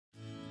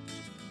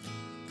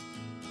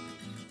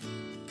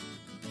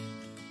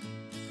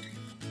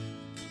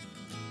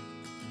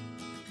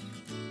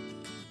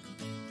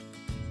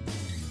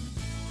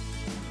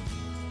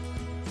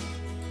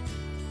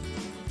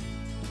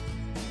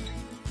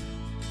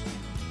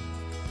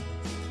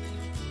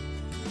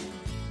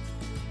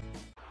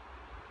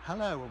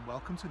Hello and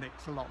welcome to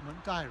Nick's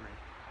Allotment Diary.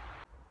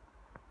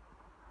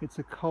 It's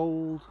a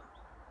cold,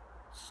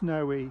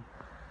 snowy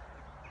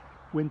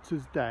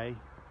winter's day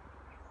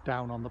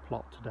down on the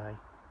plot today.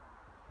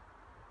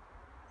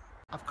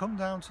 I've come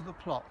down to the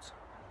plot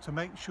to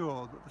make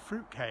sure that the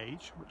fruit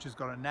cage, which has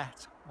got a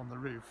net on the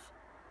roof,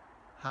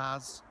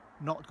 has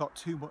not got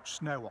too much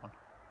snow on.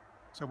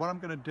 So what I'm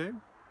going to do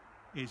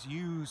is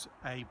use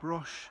a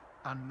brush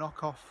and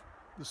knock off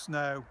the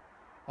snow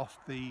off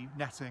the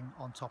netting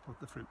on top of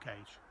the fruit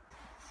cage.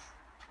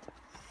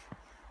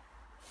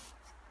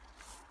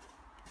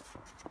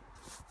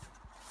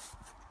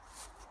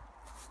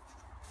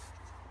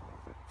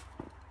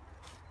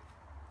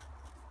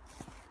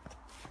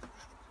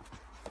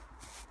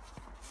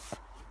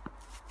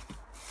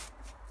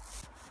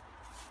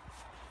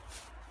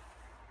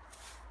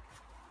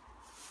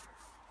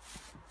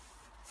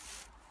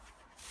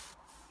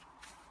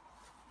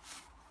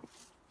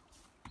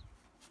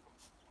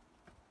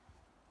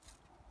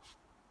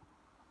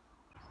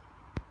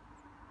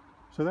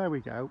 So there we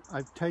go,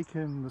 I've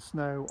taken the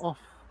snow off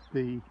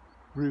the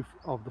roof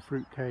of the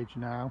fruit cage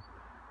now.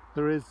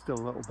 There is still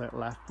a little bit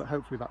left, but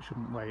hopefully that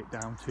shouldn't weigh it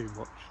down too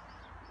much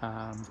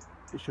and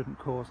it shouldn't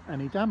cause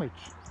any damage.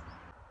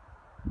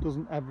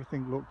 Doesn't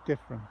everything look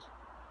different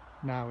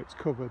now it's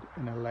covered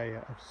in a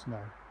layer of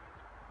snow?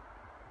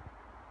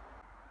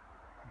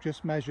 I've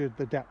just measured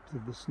the depth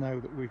of the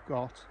snow that we've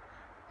got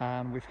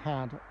and we've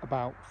had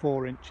about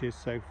 4 inches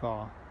so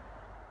far.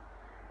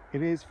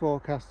 It is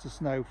forecast to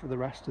snow for the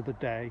rest of the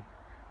day,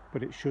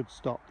 but it should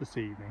stop this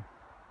evening.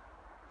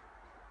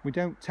 We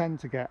don't tend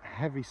to get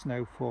heavy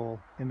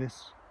snowfall in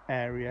this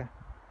area,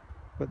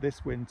 but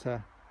this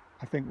winter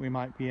I think we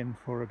might be in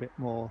for a bit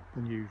more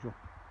than usual.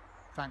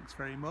 Thanks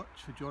very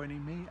much for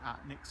joining me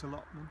at Nick's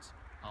Allotment.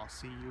 I'll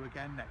see you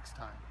again next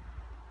time.